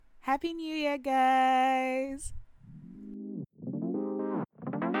Happy New Year, guys!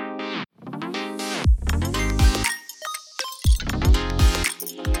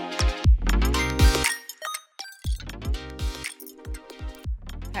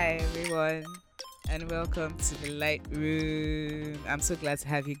 Hi, everyone, and welcome to the Light Room. I'm so glad to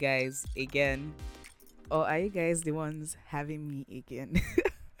have you guys again. Or are you guys the ones having me again?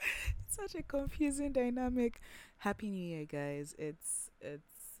 It's such a confusing dynamic. Happy New Year, guys! It's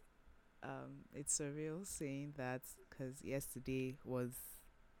surreal saying that because yesterday was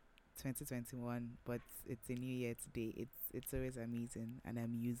 2021, but it's a new year today. It's always amazing and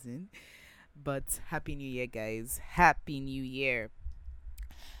amusing. But happy new year, guys. Happy new year.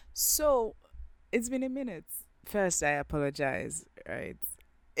 So, it's been a minute. First, I apologize, right?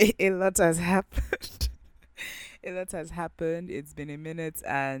 A lot has happened. A lot has happened. It's been a minute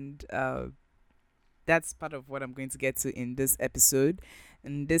and that's part of what I'm going to get to in this episode.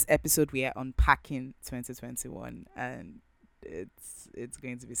 In this episode, we are unpacking 2021, and it's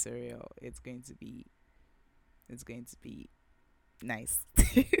going to be surreal. It's going to be nice.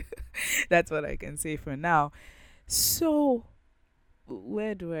 That's what I can say for now. So,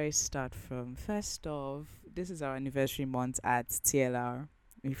 where do I start from? First off, this is our anniversary month at TLR.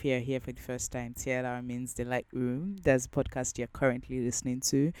 If you're here for the first time, TLR means the Light Room. That's the podcast you're currently listening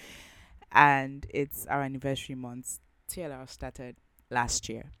to, and it's our anniversary month. TLR started last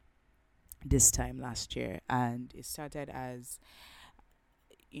year, this time last year, and it started as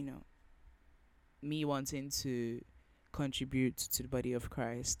you know me wanting to contribute to the body of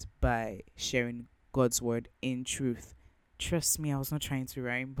Christ by sharing God's word in truth. Trust me, I was not trying to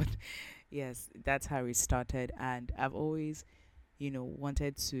rhyme, but yes, that's how it started. And I've always,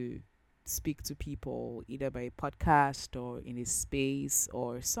 wanted to speak to people either by podcast or in a space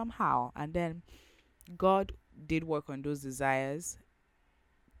or somehow. And then God did work on those desires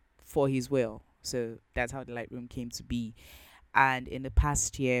for His will. So that's how the Lightroom came to be. And in the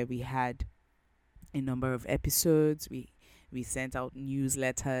past year, we had a number of episodes. We sent out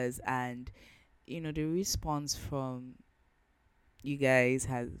newsletters, and the response from you guys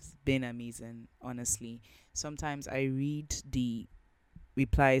has been amazing. Honestly, sometimes I read the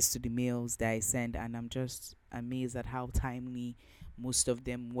replies to the mails that I send, and I'm just amazed at how timely most of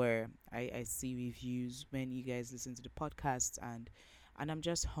them were. I see reviews when you guys listen to the podcast, and I'm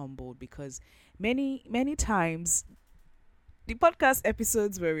just humbled because many times the podcast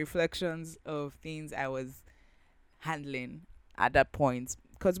episodes were reflections of things I was handling at that point.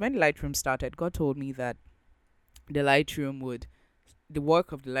 Because when the Lightroom started, God told me that the Lightroom would, the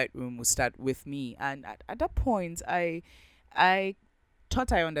work of the Lightroom would start with me. And at that point, I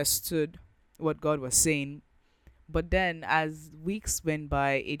thought I understood what God was saying. But then as weeks went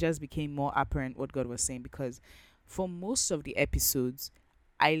by, it just became more apparent what God was saying because for most of the episodes,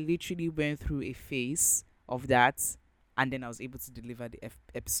 I literally went through a phase of that, and then I was able to deliver the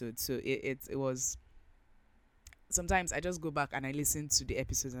episode. So it was, sometimes I just go back and I listen to the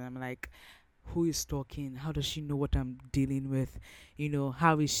episodes and I'm like, who is talking? How does she know what I'm dealing with?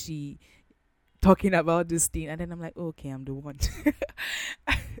 How is she talking about this thing? And then I'm like, okay, I'm the one.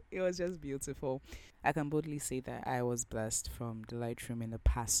 It was just beautiful. I can boldly say that I was blessed from the Lightroom in the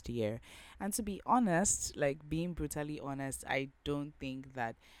past year. And to be honest, like being brutally honest, I don't think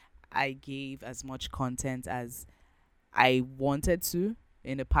that I gave as much content as I wanted to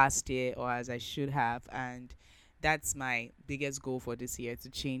in the past year or as I should have. And that's my biggest goal for this year, to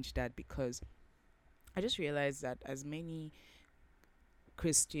change that, because I just realized that as many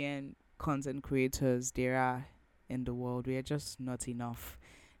Christian content creators there are in the world, we are just not enough.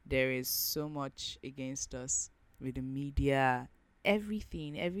 There is so much against us with the media,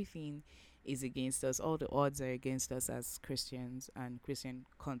 everything is against us. All the odds are against us as Christians and Christian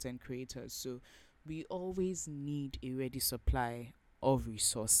content creators. So we always need a ready supply of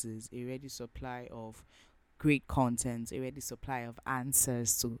resources, a ready supply of great content, a ready supply of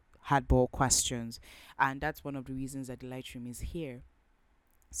answers to hardball questions. And that's one of the reasons that the Lightroom is here.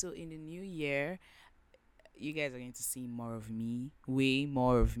 So in the new year, you guys are going to see more of me, way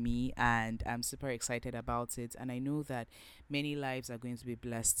more of me, and I'm super excited about it. And I know that many lives are going to be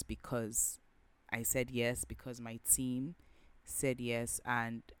blessed because I said yes, because my team said yes,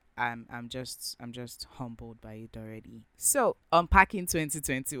 and I'm just humbled by it already. So unpacking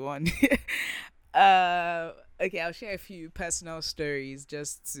 2021. Okay, I'll share a few personal stories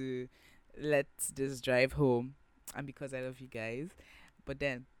just to let this drive home, and because I love you guys. But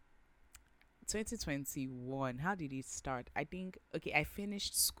then 2021, how did it start? I think, okay, I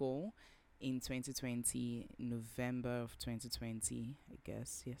finished school in 2020, November of 2020, I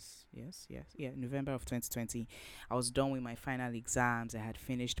guess. Yes. Yeah, November of 2020. I was done with my final exams. I had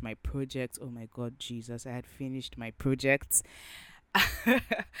finished my project. Oh my God, Jesus. I had finished my project.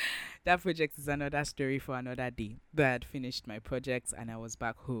 That project is another story for another day. But I had finished my project and I was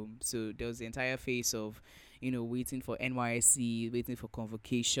back home. So there was the entire phase of, waiting for NYSC, waiting for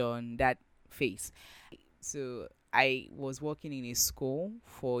convocation, that phase. So I was working in a school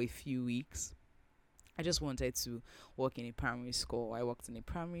for a few weeks. I just wanted to work in a primary school. I worked in a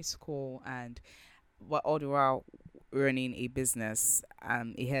primary school and all the while running a business.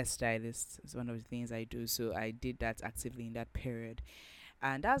 I'm a hairstylist. It's one of the things I do. So I did that actively in that period.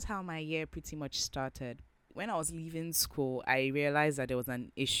 And that's how my year pretty much started. When I was leaving school, I realized that there was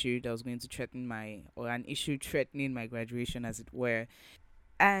an issue that was going to threaten an issue threatening my graduation, as it were.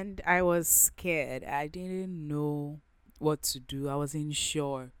 And I was scared. I didn't know what to do. I wasn't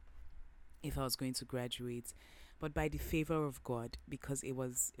sure if I was going to graduate. But by the favor of God, because it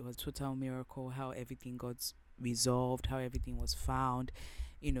was total miracle how everything got resolved, how everything was found.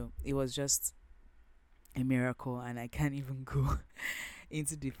 It was just a miracle, and I can't even go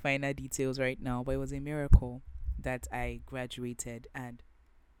into the finer details right now, but it was a miracle that I graduated. And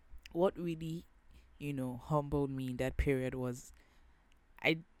what really, humbled me in that period was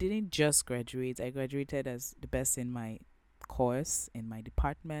I didn't just graduate, I graduated as the best in my course, in my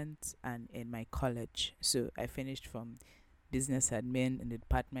department, and in my college. So I finished from business admin in the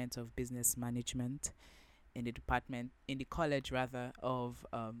department of business management, in the college rather, of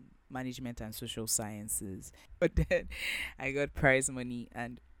management and social sciences. But then I got prize money,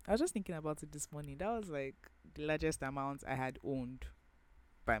 and I was just thinking about it this morning. That was like the largest amount I had owned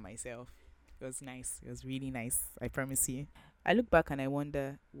by myself. It was nice. It was really nice. I promise you. I look back and I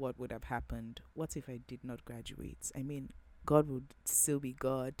wonder what would have happened. What if I did not graduate? I mean, God would still be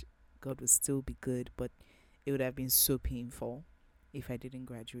God. God would still be good, but it would have been so painful if I didn't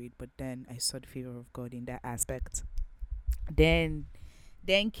graduate. But then I saw the favor of God in that aspect. Then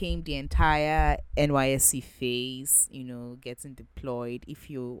then came the entire NYSC phase, getting deployed.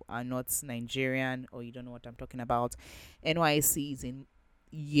 If you are not Nigerian or you don't know what I'm talking about, NYSC is in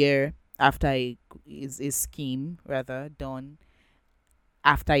year after is a scheme rather done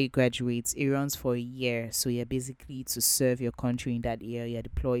after you graduate. It runs for a year, so you're basically to serve your country in that year. You're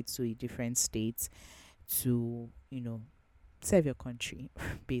deployed to a different state to serve your country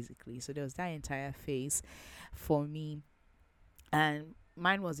basically. So there was that entire phase for me, and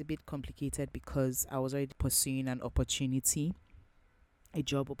mine was a bit complicated because I was already pursuing an opportunity, a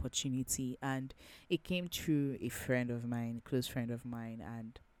job opportunity, and it came through a friend of mine, a close friend of mine.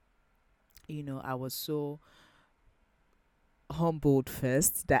 And I was so humbled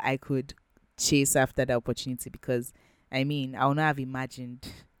first that I could chase after the opportunity, because I mean, I would not have imagined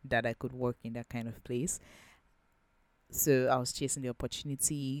that I could work in that kind of place. So I was chasing the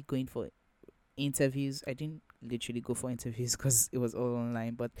opportunity, going for interviews. I didn't literally go for interviews because it was all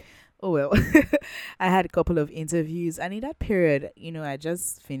online, but oh well. I had a couple of interviews, and in that period, I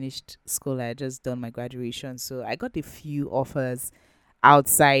just finished school. I had just done my graduation, so I got a few offers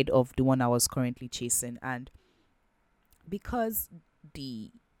outside of the one I was currently chasing. And because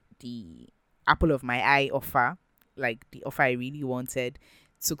the the apple of my eye offer, like the offer I really wanted,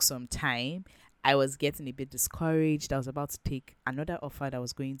 took some time, I was getting a bit discouraged. I was about to take another offer that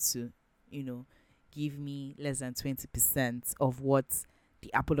was going to, you know, give me less than 20% of what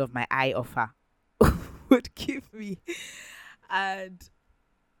the apple of my eye offer would give me. And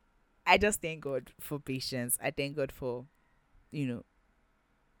I just thank God for patience. I thank God for, you know,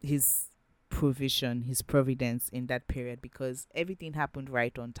 his provision, his providence in that period, because everything happened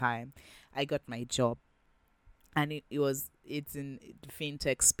right on time. I got my job, and it's in the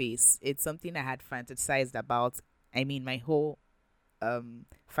fintech space. It's something I had fantasized about. I mean, my whole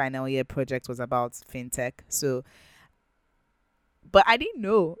final year project was about fintech. So, but I didn't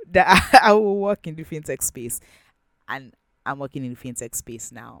know that I will work in the fintech space, and I'm working in the fintech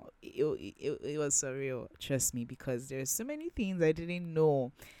space now. It was surreal, trust me, because there's so many things I didn't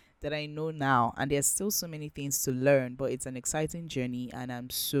know that I know now, and there's still so many things to learn, but it's an exciting journey, and I'm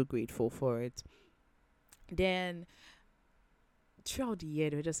so grateful for it. Then throughout the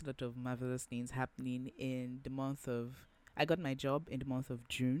year, there were just a lot of marvelous things happening. I got my job in the month of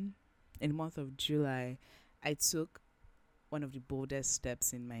June. In the month of July, I took one of the boldest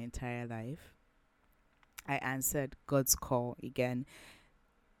steps in my entire life. I answered God's call again,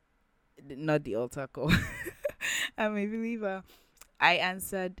 not the altar call. I'm a believer. I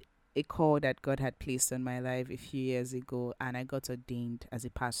answered a call that God had placed on my life a few years ago, and I got ordained as a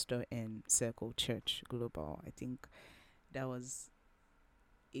pastor in Circle Church Global. I think that was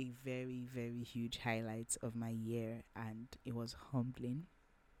a very, very huge highlight of my year, and it was humbling.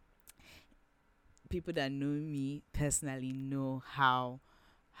 People that know me personally know how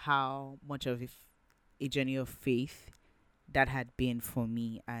much of a journey of faith that had been for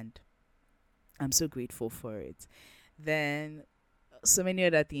me, and I'm so grateful for it. Then so many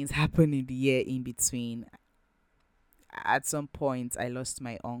other things happened in the year in between. At some point, I lost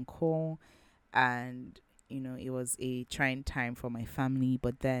my uncle, and it was a trying time for my family.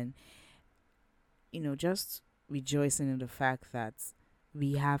 But then, just rejoicing in the fact that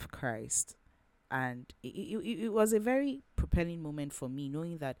we have Christ, and it was a very propelling moment for me,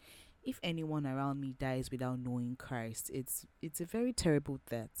 knowing that if anyone around me dies without knowing Christ, it's a very terrible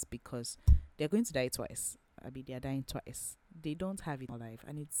death, because they're going to die twice. I mean, they are dying twice. They don't have it in life,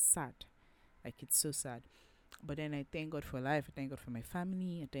 and it's sad. Like, it's so sad. But then I thank God for life. I thank God for my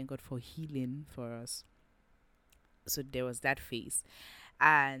family. I thank God for healing for us. So there was that phase,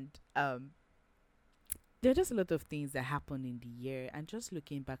 and there are just a lot of things that happened in the year. And just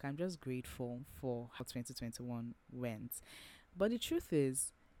looking back, I'm just grateful for how 2021 went. But the truth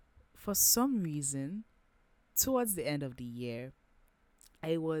is, for some reason, towards the end of the year,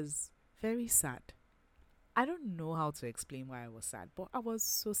 I was very sad. I don't know how to explain why I was sad, but I was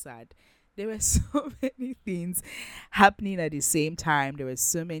so sad. There were so many things happening at the same time. There were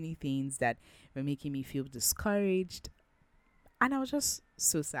so many things that were making me feel discouraged. And I was just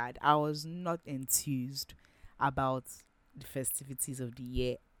so sad. I was not enthused about the festivities of the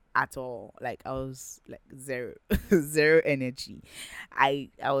year at all. Like, I was like zero, zero energy. I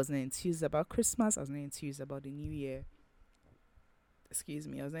was not enthused about Christmas. I was not enthused about the New Year. Excuse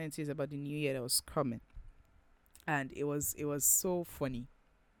me. I was not enthused about the New Year that was coming, and it was so funny,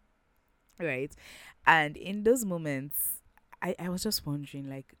 right? And in those moments, I was just wondering,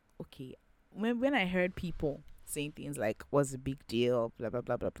 like, okay, when I heard people saying things like, what's the big deal, blah blah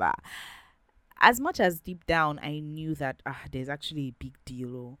blah blah blah, as much as deep down I knew that there's actually a big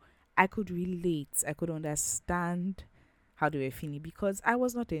deal, I could relate, I could understand how they were feeling, because I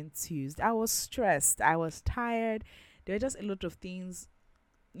was not enthused, I was stressed, I was tired. There were just a lot of things,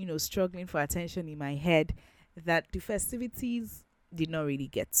 struggling for attention in my head, that the festivities did not really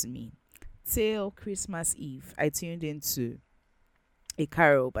get to me. Till Christmas Eve, I tuned into A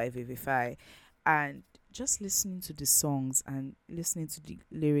Carol by Vivify, and just listening to the songs and listening to the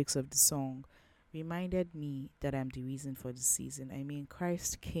lyrics of the song reminded me that I'm the reason for the season. I mean,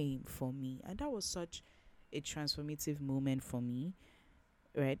 Christ came for me, and that was such a transformative moment for me,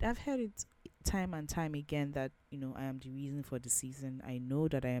 right? I've heard it time and time again that, I am the reason for the season. I know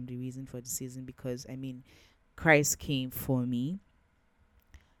that I am the reason for the season because, I mean, Christ came for me.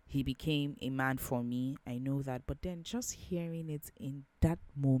 He became a man for me. I know that. But then just hearing it in that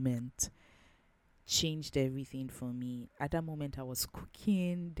moment changed everything for me. At that moment, I was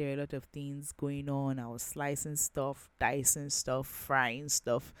cooking. There were a lot of things going on. I was slicing stuff, dicing stuff, frying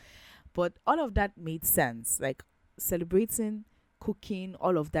stuff. But all of that made sense. Like, celebrating, cooking,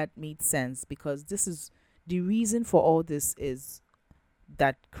 all of that made sense, because this is the reason for all this, is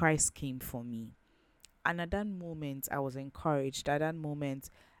that Christ came for me. And at that moment, I was encouraged. At that moment,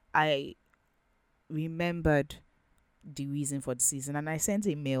 I remembered the reason for the season, and I sent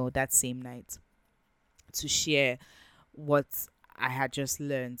a mail that same night to share what I had just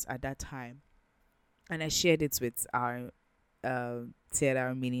learned at that time. And I shared it with our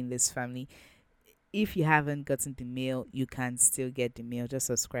theater mailing list family. If you haven't gotten the mail, you can still get the mail. Just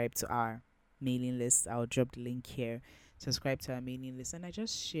subscribe to our mailing list. I'll drop the link here. Subscribe to our mailing list. And I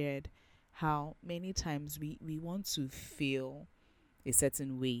just shared how many times we want to feel a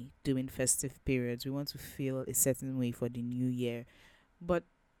certain way during festive periods. We want to feel a certain way for the new year. But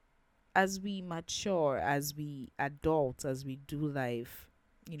as we mature, as we adult, as we do life,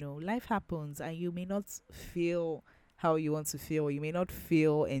 life happens, and you may not feel how you want to feel. You may not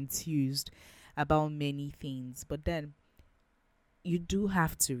feel enthused about many things. But then you do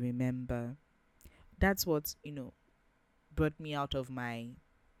have to remember, that's what, brought me out of my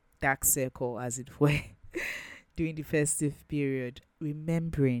dark circle, as it were, during the festive period,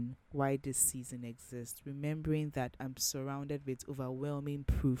 remembering why this season exists, remembering that I'm surrounded with overwhelming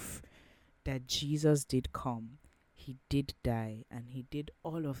proof that Jesus did come, he did die, and he did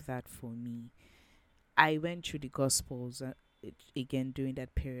all of that for me. I went through the Gospels again during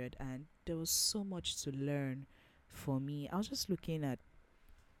that period, and there was so much to learn for me. I was just looking at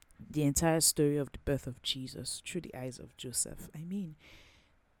the entire story of the birth of Jesus through the eyes of Joseph. I mean,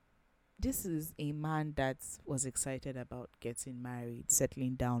 this is a man that was excited about getting married,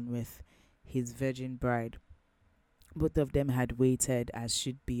 settling down with his virgin bride. Both of them had waited, as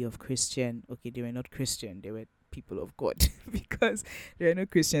should be of Christian. Okay, they were not Christian, they were people of God because there were no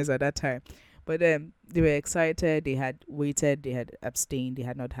Christians at that time. But they were excited, they had waited, they had abstained, they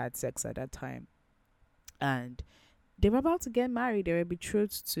had not had sex at that time. And they were about to get married, they were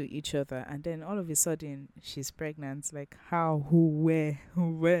betrothed to each other, and then all of a sudden she's pregnant. Like how, who, where,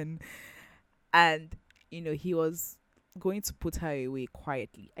 who, when? And he was going to put her away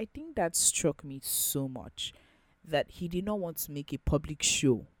quietly. I think that struck me so much that he did not want to make a public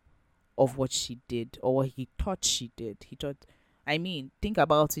show of what she did or what he thought she did. He thought, I mean, think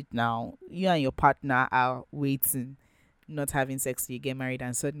about it now. You and your partner are waiting, not having sex till you get married,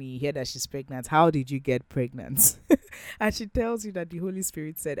 and suddenly you hear that she's pregnant. How did you get pregnant? And she tells you that the Holy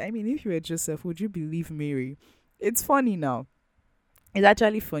Spirit said, I mean, if you were Joseph, would you believe Mary? It's funny now. It's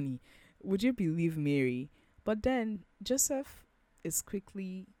actually funny. Would you believe Mary? But then Joseph is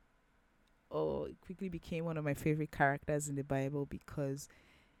quickly became one of my favorite characters in the Bible because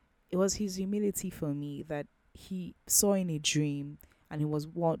it was his humility for me that he saw in a dream, and he was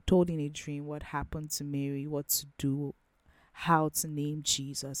told in a dream what happened to Mary, what to do, how to name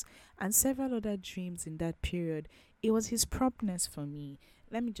Jesus, and several other dreams in that period. It was his promptness for me.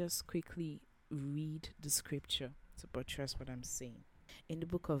 Let me just quickly read the scripture to buttress what I'm saying. In the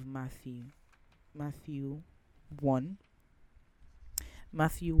book of Matthew 1,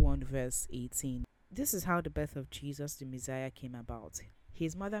 Matthew 1 verse 18. This is how the birth of Jesus the Messiah came about.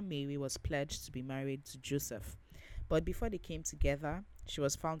 His mother Mary was pledged to be married to Joseph, but before they came together, she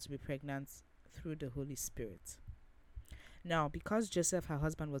was found to be pregnant through the Holy Spirit. Now, because Joseph, her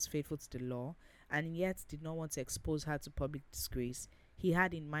husband, was faithful to the law and yet did not want to expose her to public disgrace, he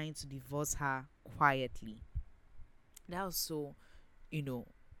had in mind to divorce her quietly. That was so, you know,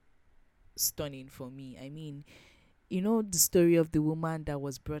 stunning for me. I mean, the story of the woman that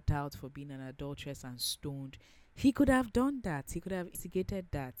was brought out for being an adulteress and stoned. He could have done that. He could have instigated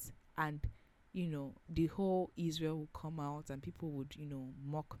that. And, the whole Israel would come out and people would,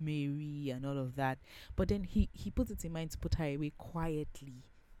 mock Mary and all of that. But then he put it in mind to put her away quietly.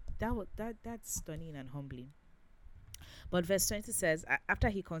 That's stunning and humbling. But verse 20 says, after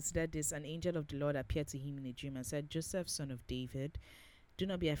he considered this, an angel of the Lord appeared to him in a dream and said, Joseph, son of David, do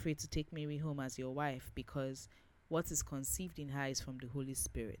not be afraid to take Mary home as your wife, because what is conceived in her is from the Holy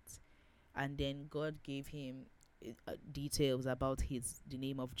Spirit. And then God gave him details about the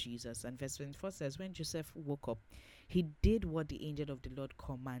name of Jesus. And verse 24 says, when Joseph woke up, he did what the angel of the Lord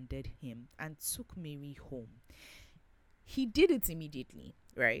commanded him and took Mary home. He did it immediately,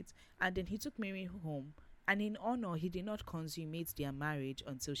 right? And then he took Mary home, and in honor, he did not consummate their marriage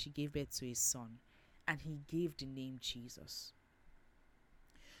until she gave birth to a son, and he gave the name Jesus.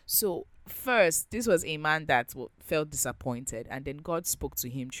 So first, this was a man that felt disappointed, and then God spoke to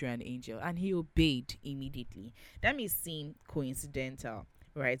him through an angel, and he obeyed immediately. That may seem coincidental,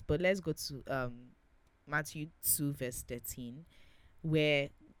 right? But let's go to Matthew 2 verse 13, where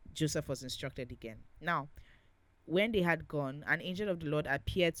Joseph was instructed again. Now, when they had gone, an angel of the Lord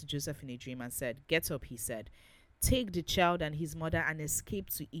appeared to Joseph in a dream and said, get up, he said. Take the child and his mother and escape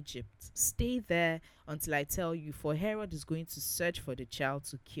to Egypt. Stay there until I tell you, for Herod is going to search for the child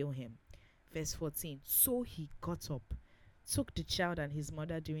to kill him. Verse 14. So he got up, took the child and his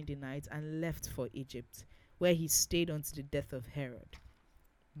mother during the night, and left for Egypt, where he stayed until the death of Herod.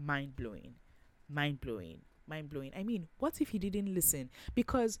 Mind blowing. Mind blowing. Mind blowing. I mean, what if he didn't listen?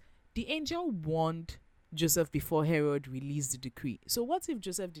 Because the angel warned Joseph before Herod released the decree. So what if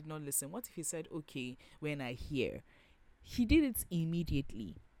Joseph did not listen? What if he said, okay, when I hear? He did it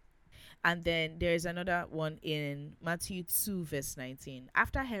immediately. And then there is another one in Matthew 2 verse 19.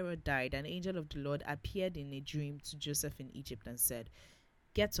 After Herod died, an angel of the Lord appeared in a dream to Joseph in Egypt and said,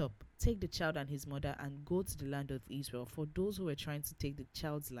 get up, take the child and his mother and go to the land of Israel, for those who were trying to take the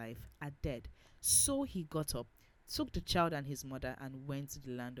child's life are dead. So he got up, took the child and his mother and went to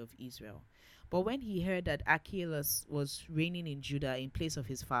the land of Israel. But when he heard that Archelaus was reigning in Judah in place of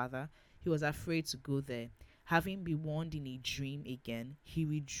his father, he was afraid to go there. Having been warned in a dream again, he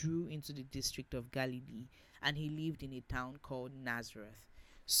withdrew into the district of Galilee, and he lived in a town called Nazareth.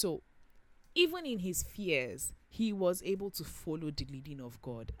 So, even in his fears, he was able to follow the leading of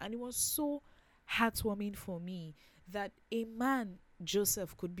God. And it was so heartwarming for me that a man,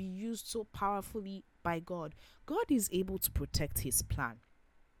 Joseph, could be used so powerfully by God. God is able to protect his plan.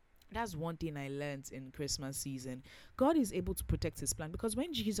 That's one thing I learned in Christmas season. God is able to protect his plan, because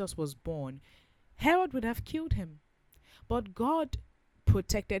when Jesus was born, Herod would have killed him. But God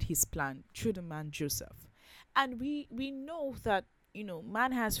protected his plan through the man Joseph. And we know that,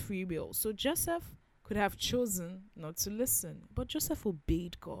 man has free will. So Joseph could have chosen not to listen, but Joseph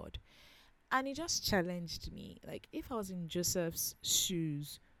obeyed God. And it just challenged me. Like, if I was in Joseph's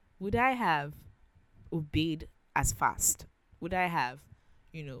shoes, would I have obeyed as fast? Would I have,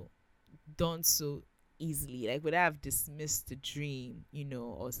 you know, done so easily? Like, would I have dismissed the dream,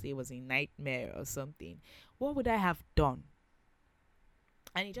 or say it was a nightmare or something? What would I have done?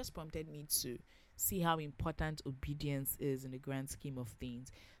 And it just prompted me to see how important obedience is in the grand scheme of things.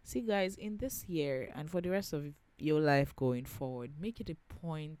 See, guys, in this year and for the rest of your life going forward, make it a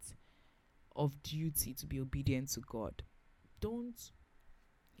point of duty to be obedient to God. Don't,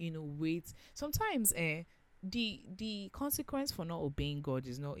 wait. Sometimes the consequence for not obeying God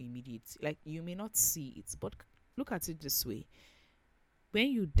is not immediate. Like, you may not see it, but look at it this way. When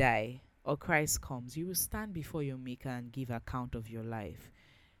you die or Christ comes, you will stand before your maker and give account of your life.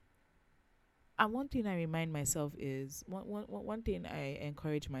 And one thing I remind myself is one thing I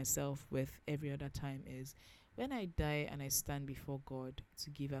encourage myself with every other time is, when I die and I stand before God to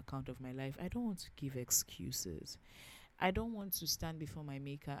give account of my life, I don't want to give excuses. I don't want to stand before my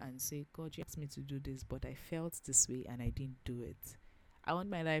maker and say, God, you asked me to do this, but I felt this way and I didn't do it. I want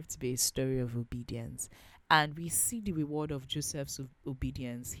my life to be a story of obedience. And we see the reward of Joseph's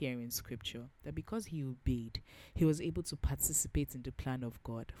obedience here in scripture, that because he obeyed, he was able to participate in the plan of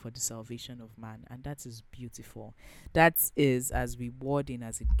God for the salvation of man. And that is beautiful. That is as rewarding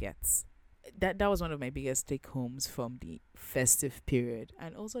as it gets. That was one of my biggest take homes from the festive period.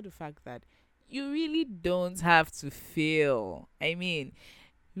 And also the fact that you really don't have to feel. I mean,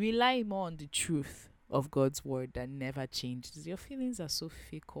 rely more on the truth of God's word that never changes. Your feelings are so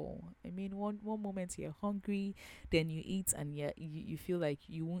fickle. I mean, one moment you're hungry, then you eat, and you feel like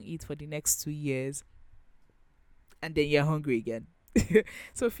you won't eat for the next 2 years, and then you're hungry again.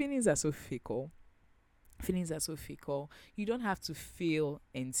 So feelings are so fickle. Feelings are so fickle. You don't have to feel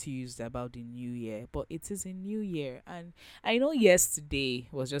enthused about the new year, but it is a new year. And I know yesterday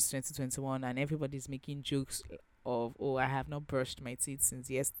was just 2021 and everybody's making jokes of, oh, I have not brushed my teeth since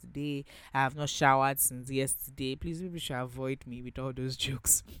yesterday. I have not showered since yesterday. Please, people should avoid me with all those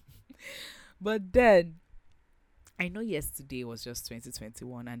jokes. But then I know yesterday was just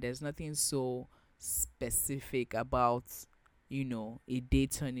 2021 and there's nothing so specific about, a day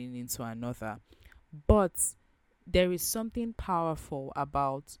turning into another. But there is something powerful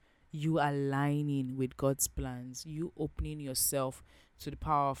about you aligning with God's plans, you opening yourself to the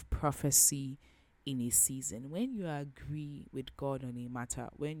power of prophecy in a season. When you agree with God on a matter,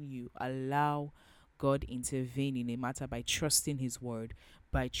 when you allow God intervene in a matter by trusting his word,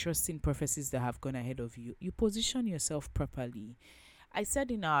 by trusting prophecies that have gone ahead of you, you position yourself properly. I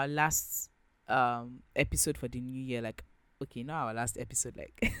said in our last episode for the new year, like, okay, not our last episode,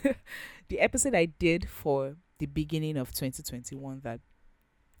 like the episode I did for the beginning of 2021, that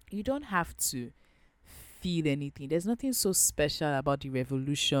you don't have to feel anything. There's nothing so special about the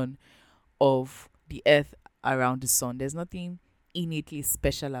revolution of the earth around the sun. There's nothing innately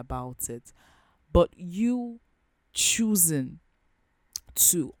special about it. But you choosing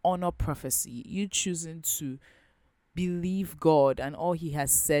to honor prophecy, you choosing to believe God and all he has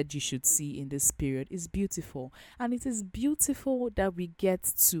said you should see in this period is beautiful. And it is beautiful that we get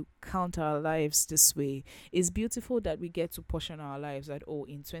to count our lives this way. It's beautiful that we get to portion our lives that, oh,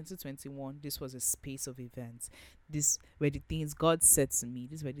 in 2021 this was a space of events. These were the things God said to me.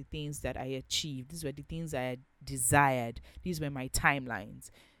 These were the things that I achieved. These were the things I had desired. These were my timelines.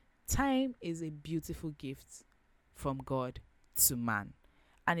 Time is a beautiful gift from God to man,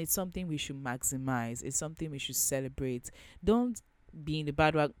 and it's something we should maximize. It's something we should celebrate. Don't be in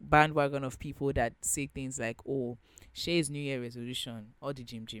the bandwagon of people that say things like, "Oh, Shay's New Year resolution or the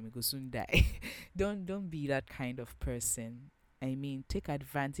gym go soon die." Don't be that kind of person. I mean, take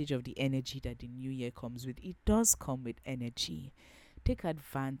advantage of the energy that the new year comes with. It does come with energy. Take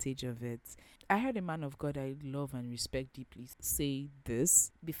advantage of it. I heard a man of God I love and respect deeply say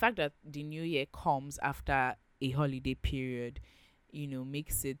this. The fact that the new year comes after a holiday period,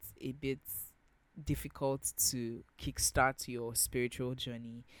 makes it a bit difficult to kickstart your spiritual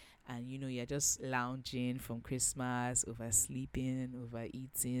journey. And you're just lounging from Christmas, oversleeping,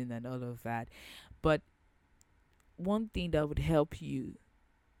 overeating, and all of that. But one thing that would help you,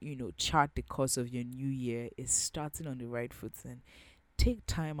 chart the course of your new year is starting on the right footing. Take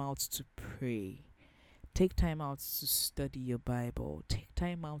time out to pray. Take time out to study your Bible. Take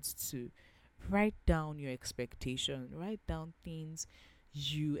time out to write down your expectation. Write down things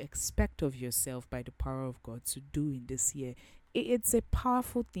you expect of yourself by the power of God to do in this year. It's a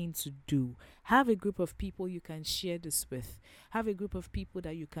powerful thing to do. Have a group of people you can share this with. Have a group of people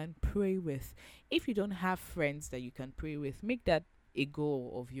that you can pray with. If you don't have friends that you can pray with, make that a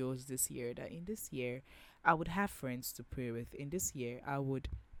goal of yours this year, that in this year I would have friends to pray with. In this year I would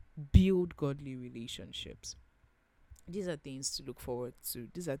build godly relationships. These are things to look forward to.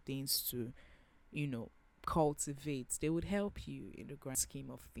 These are things to, you know, cultivate. They would help you in the grand scheme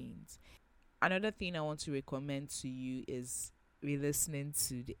of things. Another thing I want to recommend to you is re-listening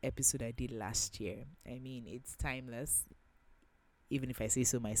to the episode I did last year. I mean, it's timeless, even if I say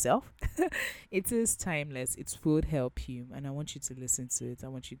so myself. It is timeless. It would help you, and I want you to listen to it. I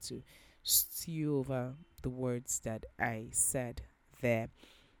want you to stew over the words that I said there.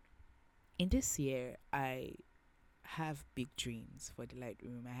 In this year, I have big dreams for the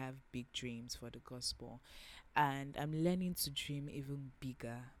Lightroom. I have big dreams for the gospel, and I'm learning to dream even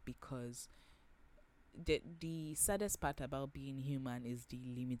bigger because the saddest part about being human is the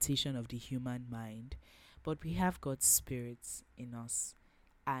limitation of the human mind. But we have God's spirits in us,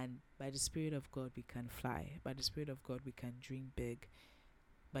 and by the spirit of God we can fly. By the spirit of God we can dream big.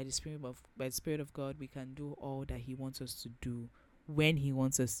 By the spirit of God we can do all that He wants us to do, when He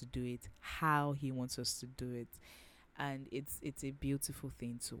wants us to do it, how He wants us to do it, and it's a beautiful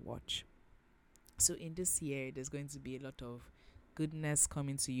thing to watch. So in this year, there's going to be a lot of goodness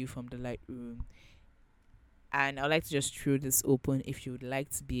coming to you from the Lightroom. And I'd like to just throw this open. If you would like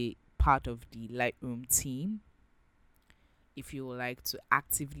to be part of the Lightroom team, if you would like to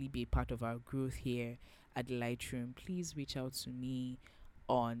actively be part of our growth here at the Lightroom, please reach out to me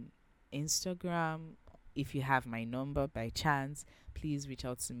on Instagram. If you have my number by chance, please reach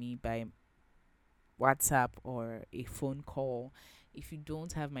out to me by WhatsApp or a phone call. If you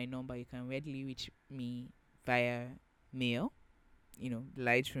don't have my number, you can readily reach me via mail,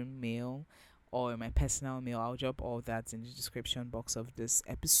 Lightroom mail or my personal mail. I'll drop all that in the description box of this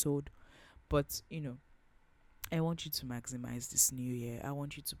episode. But, I want you to maximize this new year. I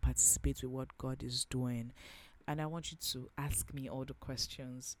want you to participate with what God is doing. And I want you to ask me all the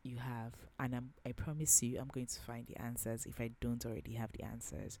questions you have. And I promise you, I'm going to find the answers if I don't already have the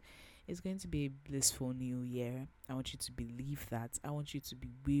answers. It's going to be a blissful new year. I want you to believe that. I want you to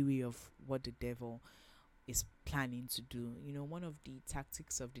be weary of what the devil is planning to do. One of the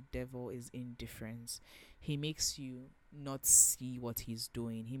tactics of the devil is indifference. He makes you not see what he's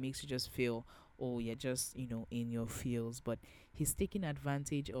doing. He makes you just feel, oh, you're just, in your feels. But he's taking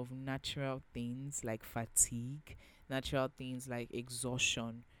advantage of natural things like fatigue, natural things like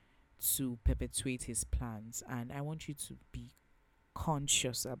exhaustion to perpetuate his plans. And I want you to be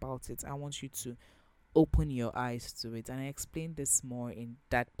conscious about it. I want you to open your eyes to it. And I explained this more in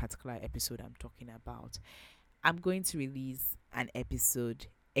that particular episode I'm talking about. I'm going to release an episode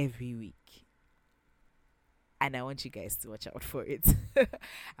every week. And I want you guys to watch out for it.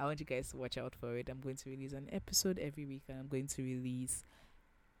 I want you guys to watch out for it. I'm going to release an episode every week, and I'm going to release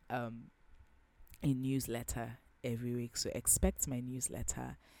a newsletter every week. So expect my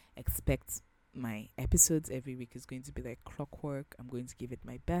newsletter. Expect my episodes every week. Is going to be like clockwork. I'm going to give it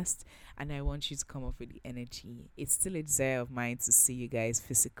my best, and I want you to come up with the energy. It's still a desire of mine to see you guys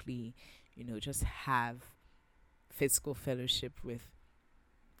physically, just have physical fellowship with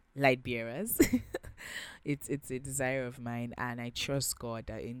light bearers. It's a desire of mine, and I trust God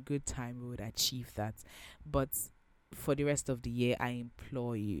that in good time we would achieve that. But for the rest of the year, I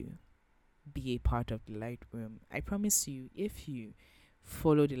implore you, be a part of the Lightroom. I promise you, if you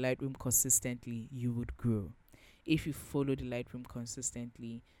follow the Lightroom consistently, you would grow. If you follow the Lightroom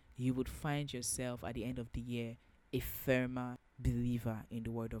consistently, you would find yourself at the end of the year a firmer believer in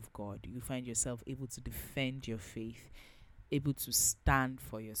the Word of God. You find yourself able to defend your faith, able to stand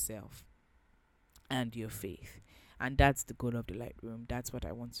for yourself and your faith. And that's the goal of the Lightroom. That's what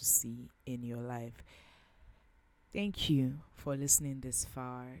I want to see in your life. Thank you for listening this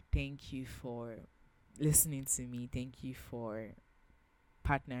far. Thank you for listening to me. Thank you for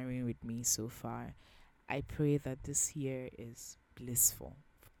partnering with me so far. I pray that this year is blissful.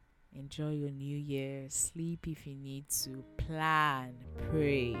 Enjoy your new year. Sleep if you need to. Plan.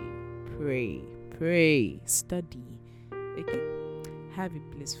 Pray. Pray. Pray. Study. Okay. Have a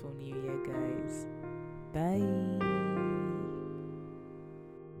blissful new year, guys. Bye.